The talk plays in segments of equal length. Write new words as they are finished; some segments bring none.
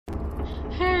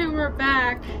we're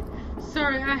back.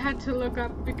 Sorry, I had to look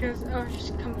up because I was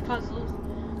just confuzzled.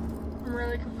 I'm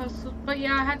really confuzzled. But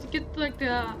yeah, I had to get like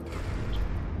the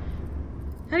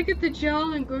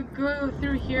gel and go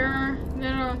through here. And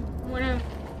then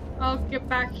I'll get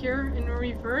back here in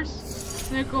reverse,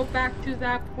 and then go back to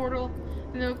that portal,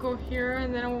 and then I'll go here,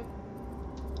 and then I'll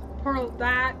portal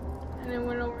that, and then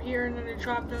went over here, and then I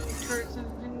dropped down the turrets,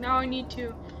 and now I need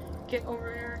to get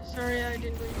over here. Sorry, I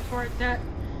didn't record that.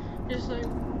 Just like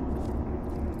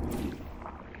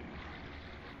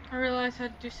I realized I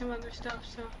had to do some other stuff,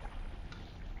 so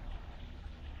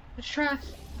let's try.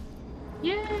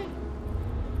 Yay!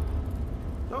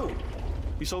 Oh,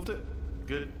 you solved it.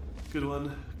 Good. Good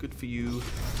one. Good for you.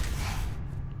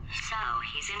 So,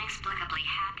 he's inexplicably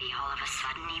happy all of a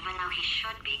sudden, even though he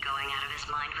should be going out of his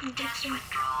mind with test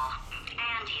withdrawal.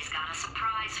 And he's got a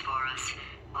surprise for us.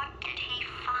 What did he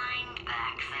find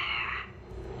back there?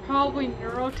 Probably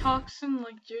neurotoxin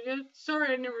like you did. Sorry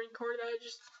I didn't record that,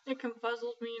 it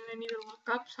confuzzled me and I need to look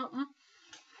up something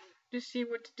to see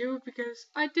what to do, because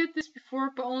I did this before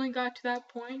but only got to that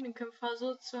point and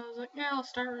confuzzled, so I was like, yeah, I'll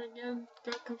start again.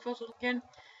 Got confuzzled again.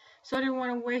 So I didn't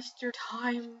want to waste your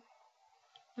time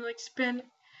and like spend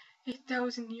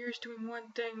 8,000 years doing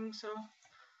one thing, so.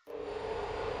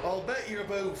 I'll bet you're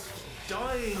both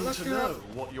dying to know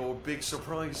what your big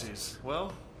surprise is.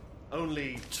 Well,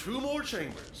 only 2 more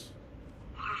chambers.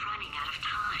 We're running out of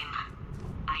time.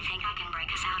 I think I can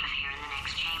break us out of here in the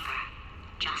next chamber.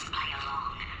 Just play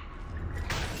along.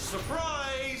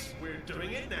 Surprise! We're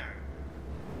doing it now.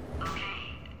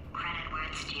 Okay, credit where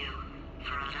it's due.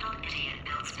 For a little idiot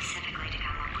built specifically to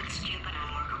come up with stupid,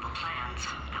 unworkable plans,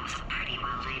 that was a pretty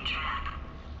well-laid trap.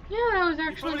 Yeah, that was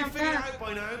actually You not probably figured bad. it out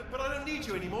by now, but I don't need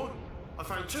you anymore. I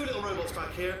found 2 little robots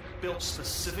back here, built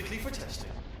specifically for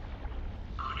testing.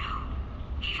 Oh no,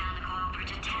 he found the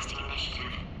Cooperative Testing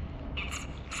Initiative. It's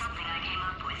something I came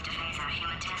up with to phase out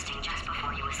human testing just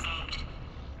before you escaped.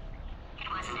 It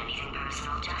wasn't anything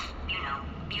personal, just, you know,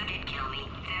 you did kill me.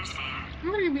 Fair's fair.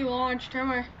 I'm gonna be launched,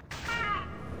 am I?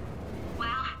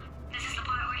 Well, this is the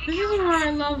part where This he is kills what us.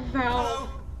 I love Valve. Hello!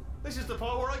 This is the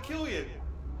part where I kill you.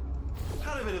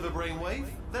 Had a bit of a brainwave.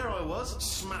 There I was,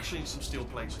 smashing some steel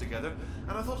plates together,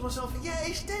 and I thought to myself, yeah,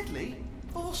 it's deadly.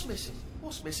 But what's missing?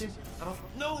 What's missing? And I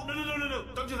thought, no,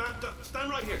 don't do that. Stand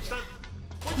right here, stand.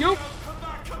 Nope.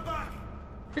 Come back.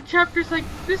 The chapter's like,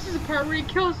 this is the part where he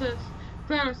kills us.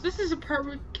 Thanos, this is the part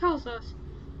where he kills us.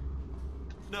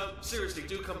 No, seriously,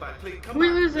 do come back, please. Come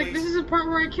Wheeler's back, like, please. this is the part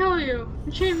where I kill you.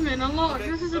 Achievement unlocked.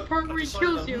 Okay, This is the look, part I've where he decided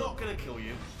kills you. I'm not gonna kill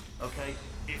you, okay?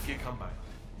 If you come back.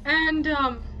 And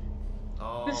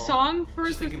Oh, the song for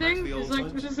just the thinking back to thing the old is like,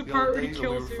 times, this is the the part old where he days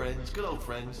when we kills were you. friends, good old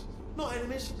friends, not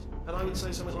enemies. And I would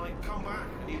say something like, come back,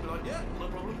 and he'd be like, yeah, no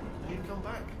problem, and he'd come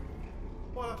back.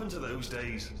 What happened to those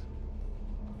days?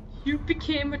 You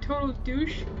became a total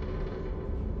douche.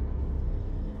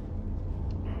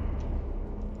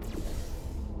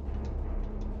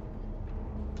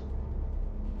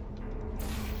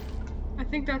 I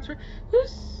think that's right.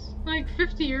 Who's like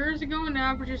 50 years ago in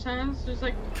Average of Science? There's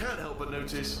like. Can't help but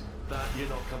notice that you're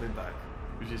not coming back,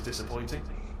 which is disappointing.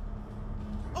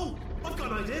 Oh, I've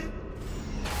got an idea.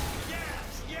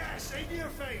 Yes, in your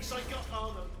face. I got.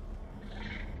 Oh no.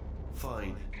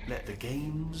 Fine. Let the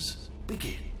games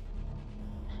begin.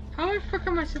 How the frick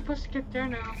am I supposed to get there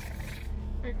now?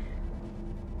 Like,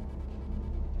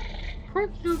 poor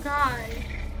blue guy.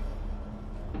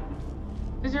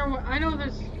 Is there? I know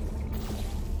there's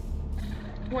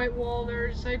white wall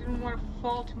there, so I didn't want to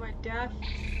fall to my death.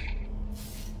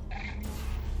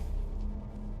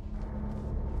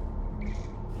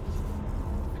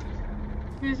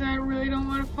 Because I really don't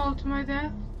want to fall to my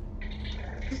death.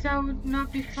 Because that would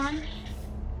not be fun.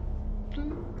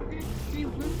 Blue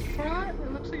spot?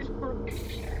 It looks like it's purple.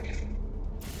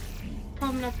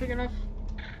 Probably not big enough.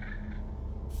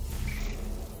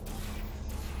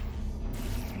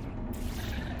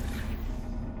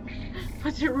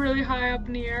 Puts it really high up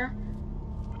in the air.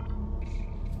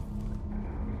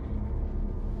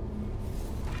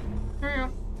 There we go.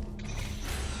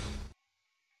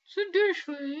 So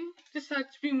douchely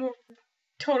decided to be more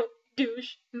total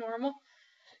douche, normal.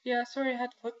 Yeah, sorry I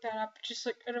had to look that up. Just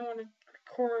like I don't want to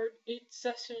record 8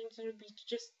 sessions and it'd be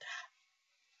just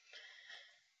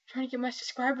trying to get my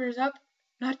subscribers up,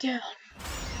 not down.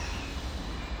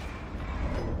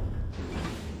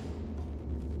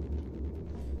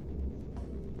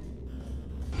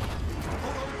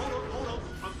 Hold on.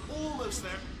 I'm almost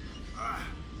there.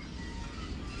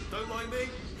 Don't mind me.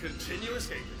 Continue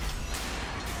escaping.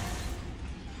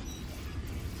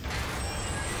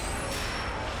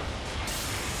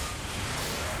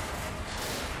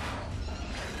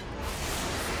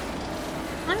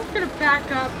 I'm just gonna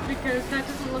back up because that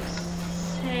doesn't look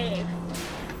safe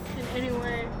in any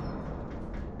way.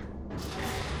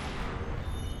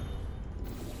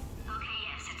 Okay,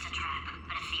 yes, it's a trap,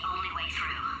 but it's the only way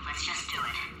through. Let's just do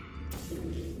it.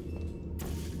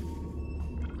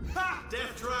 Ha!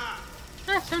 Death trap!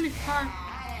 Ah, 75.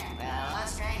 Well, a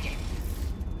stranger.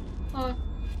 Oh,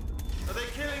 Are they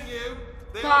killing you?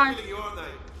 They 5. are killing you, aren't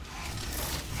they?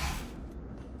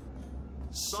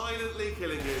 Silently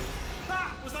killing you.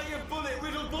 Ha! Was that your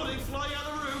bullet-riddled body flying out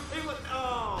the roof? It was...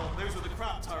 Oh, those were the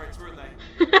crap turrets, weren't they?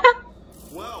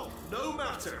 Well, no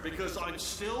matter, because I'm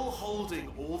still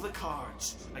holding all the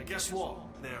cards. And guess what?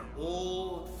 They're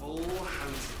all full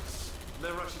houses.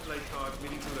 Never actually played cards,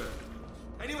 meaning to learn.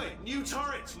 Anyway, new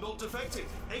turret, not defective.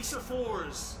 Ace of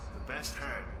fours, the best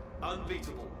hand.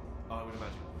 Unbeatable, I would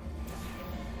imagine.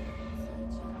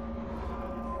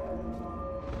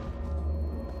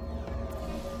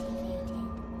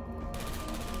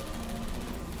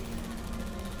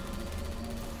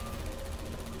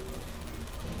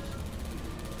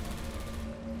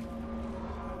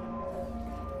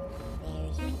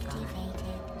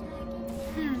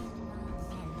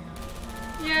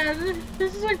 yeah,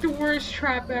 this is like the worst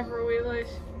trap ever, Wheelies.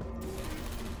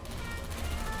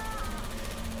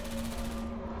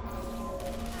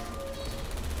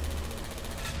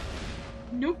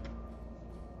 Nope.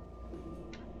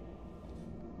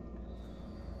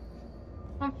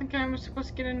 I don't think I'm supposed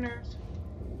to get in there.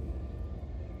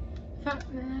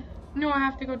 No, I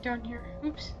have to go down here.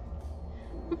 Oops.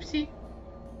 Oopsie.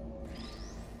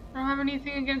 I don't have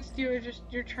anything against you, just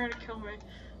you're trying to kill me.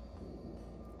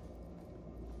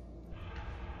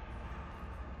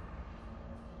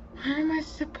 Where am I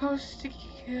supposed to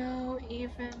kill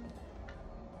even?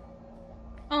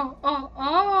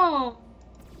 Oh!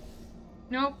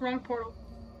 Nope, wrong portal.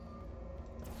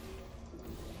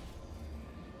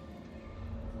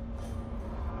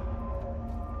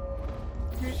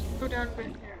 Just go down a bit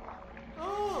here.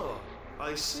 Oh,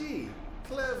 I see.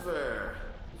 Clever.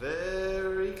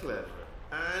 Very clever.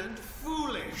 And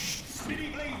foolish. Spinny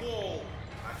blade wall.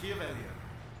 Machiavellian.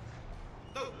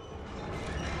 No.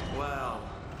 Well,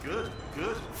 good.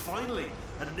 Finally,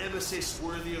 a nemesis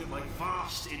worthy of my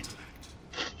vast intellect.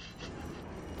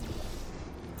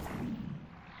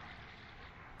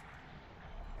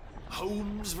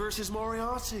 Holmes versus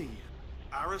Moriarty.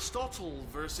 Aristotle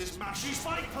versus Mashy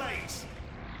Spike Plates.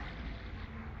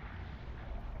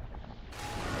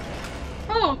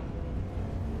 Oh!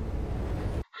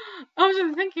 I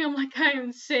wasn't thinking, I'm like, I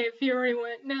am safe. You already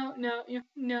went.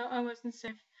 No, I wasn't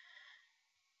safe.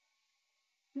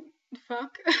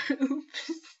 Fuck.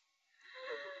 Oops.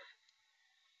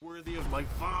 Worthy of my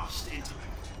vast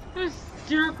intellect. There's a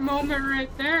jerk moment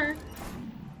right there.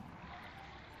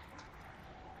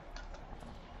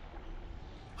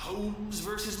 Holmes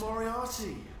versus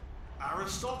Moriarty.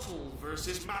 Aristotle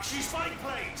versus Mashy Spike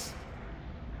Plates.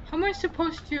 How am I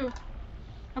supposed to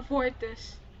avoid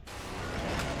this?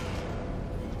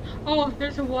 Oh,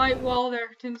 there's a white wall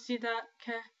there. Didn't see that.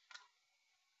 Okay.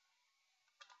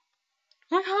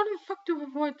 Like, how the fuck do I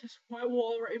avoid this white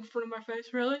wall right in front of my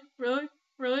face? Really? Really?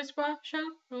 Really, SpaShadow?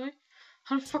 Really?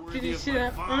 How the fuck did you see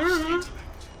that?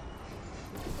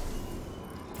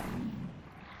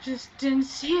 Just didn't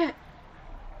see it.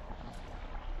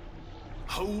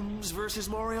 Holmes versus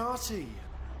Moriarty.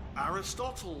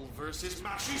 Aristotle versus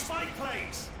Mashy Spike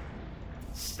Plates.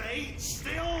 Stay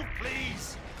still,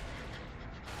 please.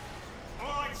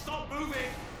 Alright, stop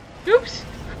moving. Oops.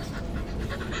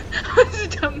 That was a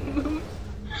dumb move.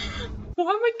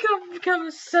 Why am I gonna become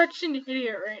such an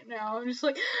idiot right now? I'm just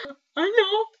like, I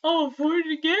know, I'll avoid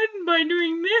it again by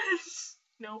doing this.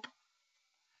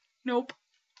 Nope.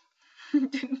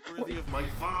 Didn't Worthy of my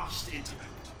vast intellect.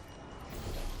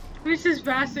 This is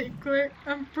vastly clear.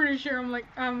 I'm pretty sure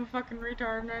I'm a fucking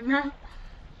retard right now.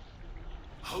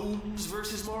 Holmes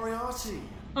versus Moriarty.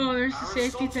 Oh, there's the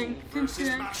safety thing. Didn't see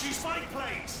that. Mashy Spike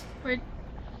Plates. Wait.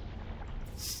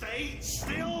 Stay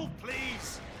still,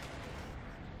 please.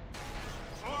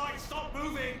 Alright, stop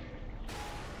moving.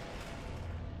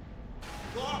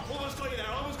 Oh, almost got you there,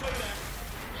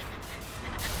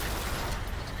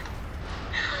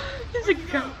 There's a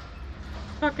go.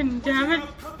 Fucking damn it.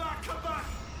 Come back.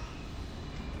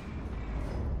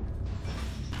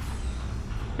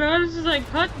 But I was just like,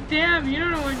 hot damn, you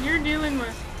don't know what you're dealing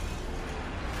with.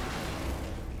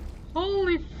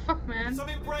 Holy fuck, man.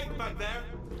 Something break back there.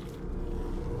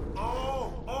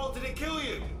 Oh, did it kill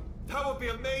you? That would be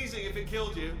amazing if it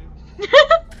killed you.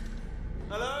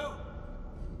 Hello?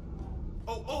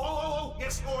 Oh,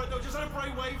 yes, alright, no, just had a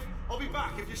brainwave. I'll be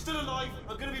back. If you're still alive,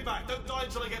 I'm gonna be back. Don't die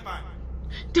until I get back.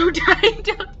 Don't die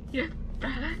until I get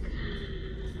back.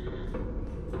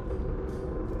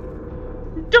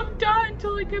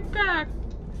 Get back.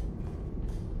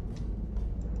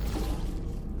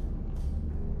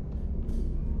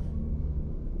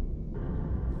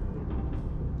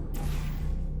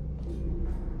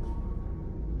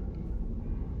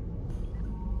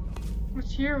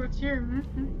 What's here? What's here?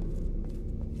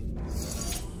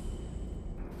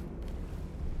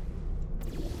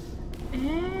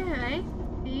 I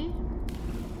see.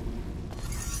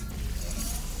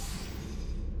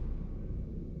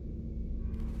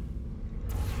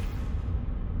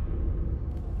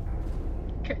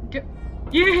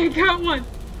 Yeah, got one.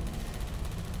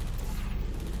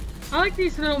 I like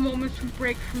these little moments from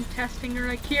break from testing, or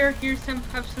like here's some,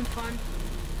 have some fun.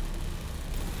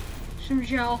 Some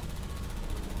gel.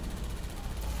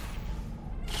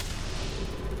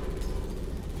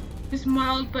 This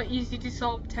mild but easy to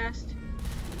solve test.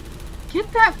 Get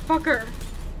that fucker!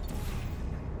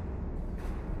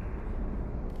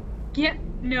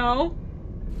 No.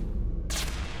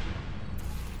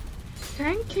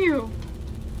 Thank you.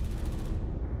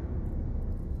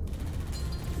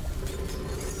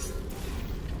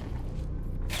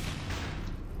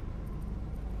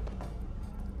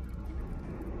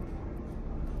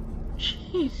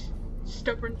 Jeez,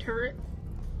 stubborn turret.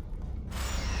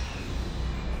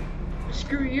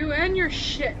 Screw you and your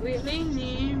shit, Wheatley.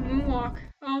 Moonwalk.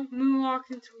 Oh, moonwalk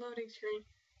into loading screen.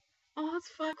 Oh, it's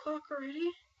 5 o'clock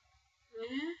already?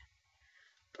 Yeah?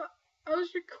 But I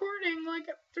was recording like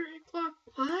at 3 o'clock.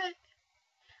 What?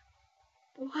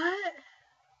 What?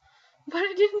 But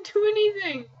I didn't do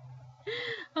anything.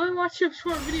 I only watched a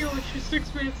short video which was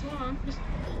 6 minutes long. Just,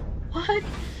 what?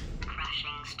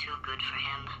 Crashing's too good for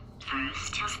him.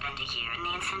 First, he'll spend a year in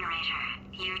the incinerator.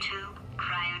 Year 2,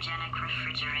 cryogenic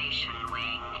refrigeration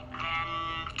wing. Then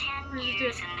 10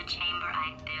 years in the chamber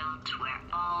I built where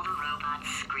all the robots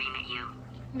scream at you.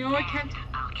 No, I can't.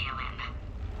 I'll kill him.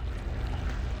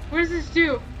 What does this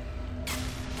do?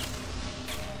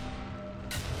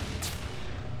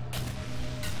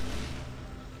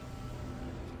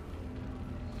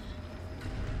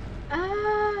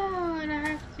 Oh, and I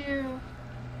have to.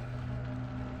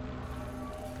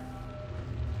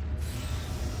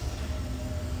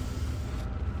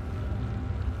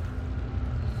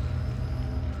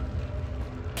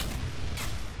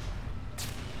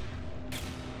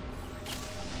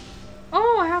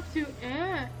 Oh, I have to.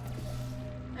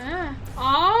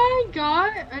 I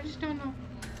got it. I just don't know.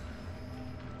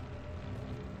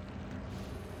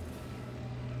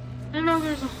 I know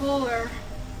there's a hole there.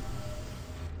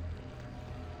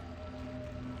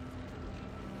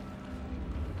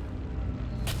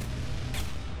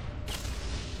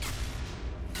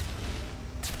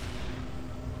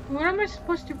 What am I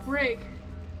supposed to break?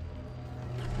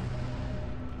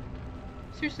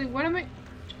 Seriously, what am I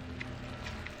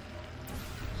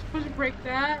supposed to break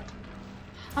that?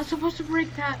 I'm supposed to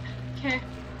break that. Okay.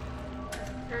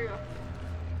 There we go.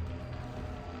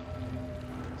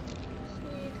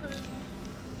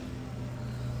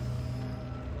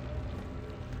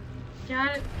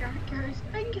 Got it, guys.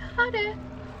 I got it.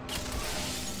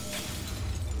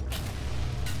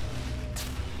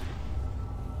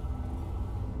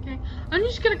 Okay, I'm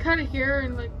just gonna cut it here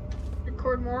and like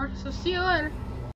record more. So see you later.